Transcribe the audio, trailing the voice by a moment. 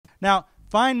Now,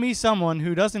 find me someone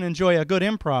who doesn't enjoy a good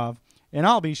improv, and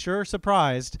I'll be sure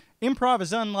surprised. Improv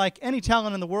is unlike any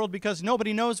talent in the world because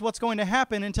nobody knows what's going to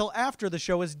happen until after the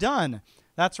show is done.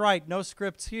 That's right, no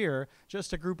scripts here,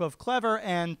 just a group of clever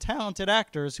and talented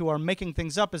actors who are making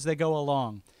things up as they go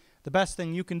along. The best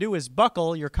thing you can do is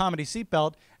buckle your comedy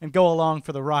seatbelt and go along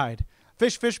for the ride.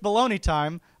 Fish, fish, baloney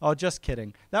time. Oh, just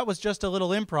kidding. That was just a little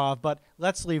improv, but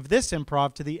let's leave this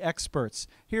improv to the experts.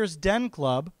 Here's Den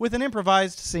Club with an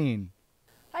improvised scene.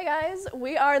 Hi guys,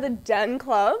 we are the Den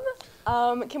Club.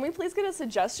 Can we please get a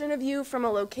suggestion of you from a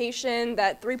location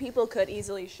that 3 people could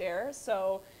easily share?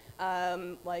 So,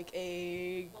 like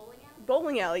a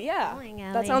bowling alley, yeah. Bowling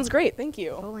alley. That sounds great, thank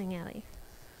you. Bowling alley.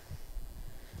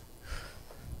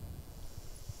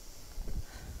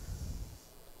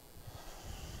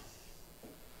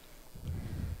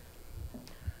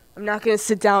 I'm not gonna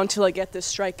sit down until I get this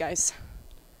strike, guys.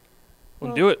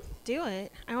 Well, do it. Do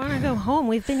it. I want to go home.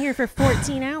 We've been here for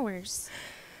 14 hours.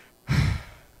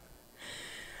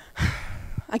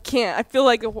 I can't. I feel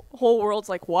like the whole world's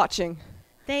like watching.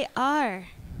 They are.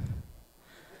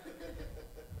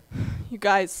 You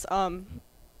guys,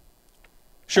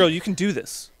 Cheryl, you can do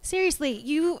this.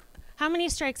 Seriously, how many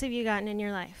strikes have you gotten in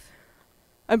your life?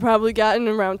 I've probably gotten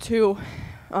around 2.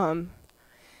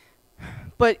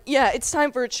 But yeah, it's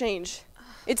time for a change.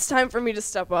 It's time for me to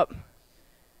step up.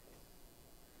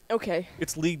 Okay.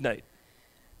 It's league night.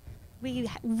 We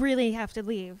really have to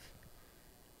leave.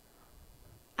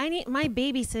 My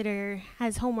babysitter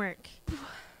has homework.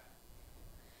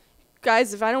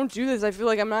 Guys, if I don't do this, I feel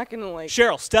like I'm not gonna like.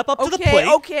 Cheryl, step up to the plate.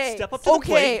 Step up to the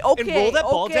plate and roll that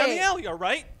ball down the alley, all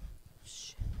right?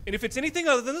 And if it's anything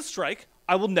other than a strike,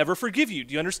 I will never forgive you.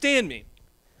 Do you understand me?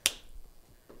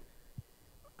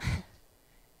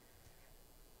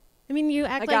 I mean, you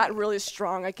act I got really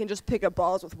strong. I can just pick up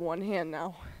balls with one hand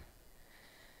now.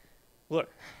 Look.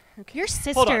 Okay. Your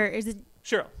sister is.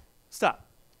 Cheryl, stop.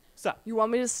 Stop. You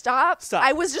want me to stop? Stop.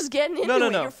 I was just getting into it.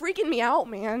 No. You're freaking me out,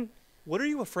 man. What are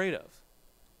you afraid of?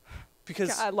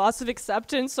 Because God, loss of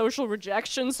acceptance, social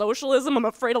rejection, socialism. I'm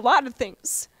afraid of a lot of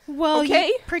things. Well, okay?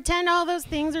 You pretend all those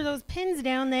things are those pins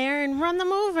down there and run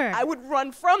them over. I would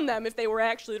run from them if they were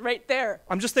actually right there.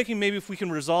 I'm just thinking maybe if we can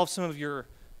resolve some of your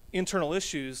internal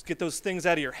issues, get those things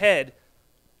out of your head,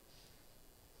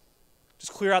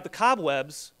 just clear out the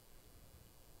cobwebs,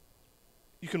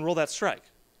 you can roll that strike.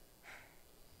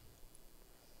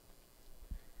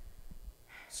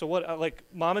 So what, like,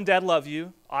 Mom and Dad love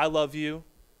you, I love you,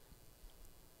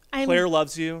 Claire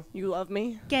loves you. You love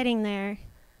me? Getting there.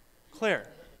 Claire.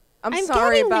 I'm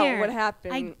sorry about what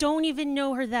happened. I don't even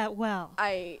know her that well.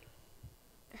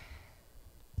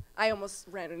 I almost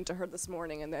ran into her this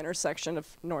morning in the intersection of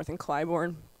North and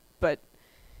Clybourne, but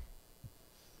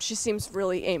she seems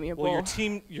really amiable. Well,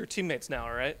 your teammates now,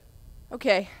 all right?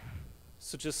 Okay.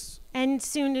 So just... And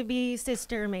soon to be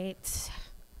sister mates.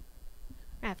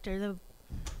 After the...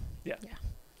 Yeah.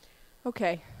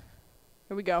 Okay.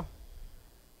 Here we go.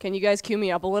 Can you guys cue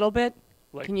me up a little bit?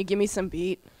 Like, can you give me some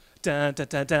beat? Cheryl.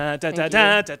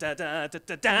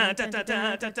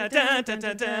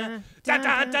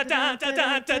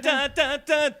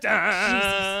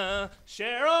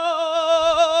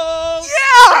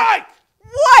 Yeah!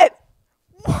 What?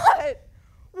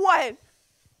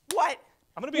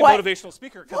 I'm going to be a motivational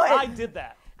speaker because I did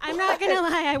that. I'm not going to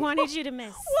lie. I wanted you to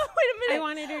miss. What? Wait a minute. I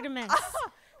wanted her to miss.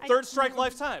 Third strike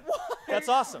lifetime. That's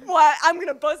awesome. What? I'm going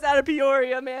to bust out of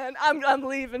Peoria, man. I'm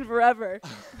leaving forever.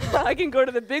 I can go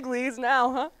to the big leagues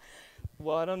now, huh?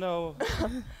 Well, I don't know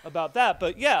about that,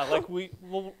 but yeah, like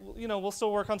we'll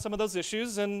still work on some of those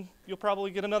issues, and you'll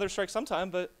probably get another strike sometime.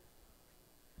 But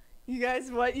you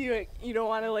guys, what you don't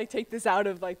want to like take this out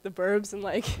of like the burbs and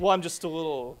like? Well, I'm just a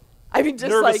little. I mean,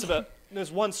 just nervous like about.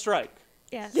 There's one strike.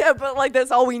 Yes. Yeah, but like that's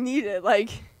all we needed. Like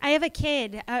I have a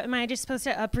kid. Am I just supposed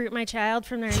to uproot my child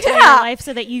from their entire life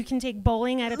so that you can take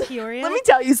bowling out of Peoria? Let me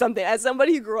tell you something. As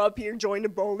somebody who grew up here, joined a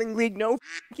bowling league, no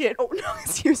kid. Oh no,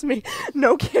 excuse me.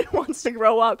 No kid wants to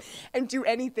grow up and do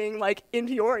anything like in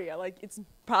Peoria. Like it's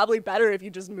probably better if you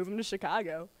just move them to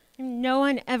Chicago. No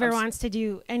one ever wants to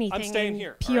do anything. I'm staying in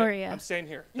here. Peoria. Right? I'm staying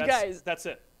here. You guys. That's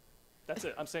it. That's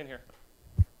it. I'm staying here.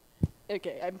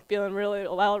 Okay, I'm feeling really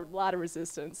a lot of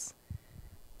resistance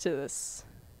to this.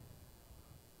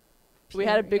 We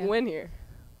had a big win here.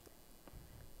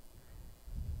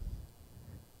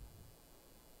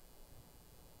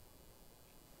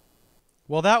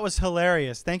 Well, that was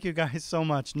hilarious. Thank you guys so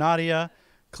much. Nadia,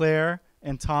 Claire,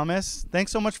 and Thomas.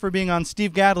 Thanks so much for being on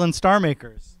Steve Gadlin Star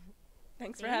Makers.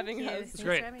 Thanks for having us. It's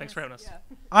great. Thanks for having us. Yeah.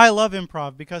 I love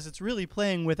improv because it's really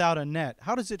playing without a net.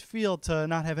 How does it feel to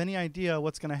not have any idea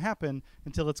what's going to happen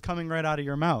until it's coming right out of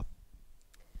your mouth?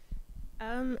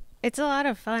 It's a lot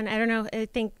of fun. I don't know. I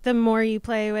think the more you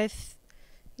play with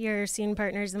your scene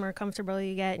partners, the more comfortable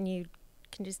you get, and you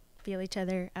can just feel each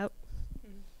other out.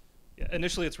 Yeah,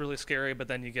 initially, it's really scary, but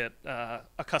then you get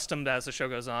accustomed as the show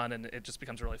goes on, and it just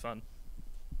becomes really fun.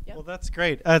 Yep. Well, that's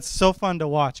great. It's so fun to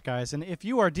watch, guys. And if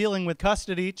you are dealing with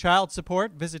custody, child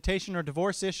support, visitation, or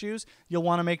divorce issues, you'll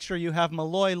want to make sure you have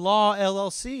Malloy Law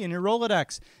LLC in your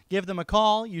Rolodex. Give them a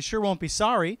call. You sure won't be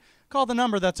sorry. Call the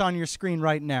number that's on your screen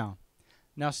right now.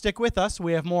 Now stick with us.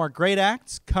 We have more great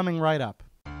acts coming right up.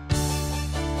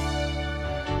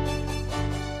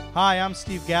 Hi, I'm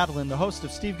Steve Gadlin, the host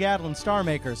of Steve Gadlin Star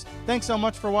Makers. Thanks so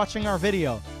much for watching our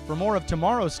video. For more of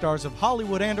tomorrow's stars of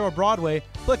Hollywood and or Broadway,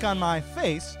 click on my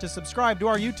face to subscribe to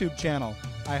our YouTube channel.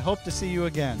 I hope to see you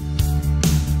again.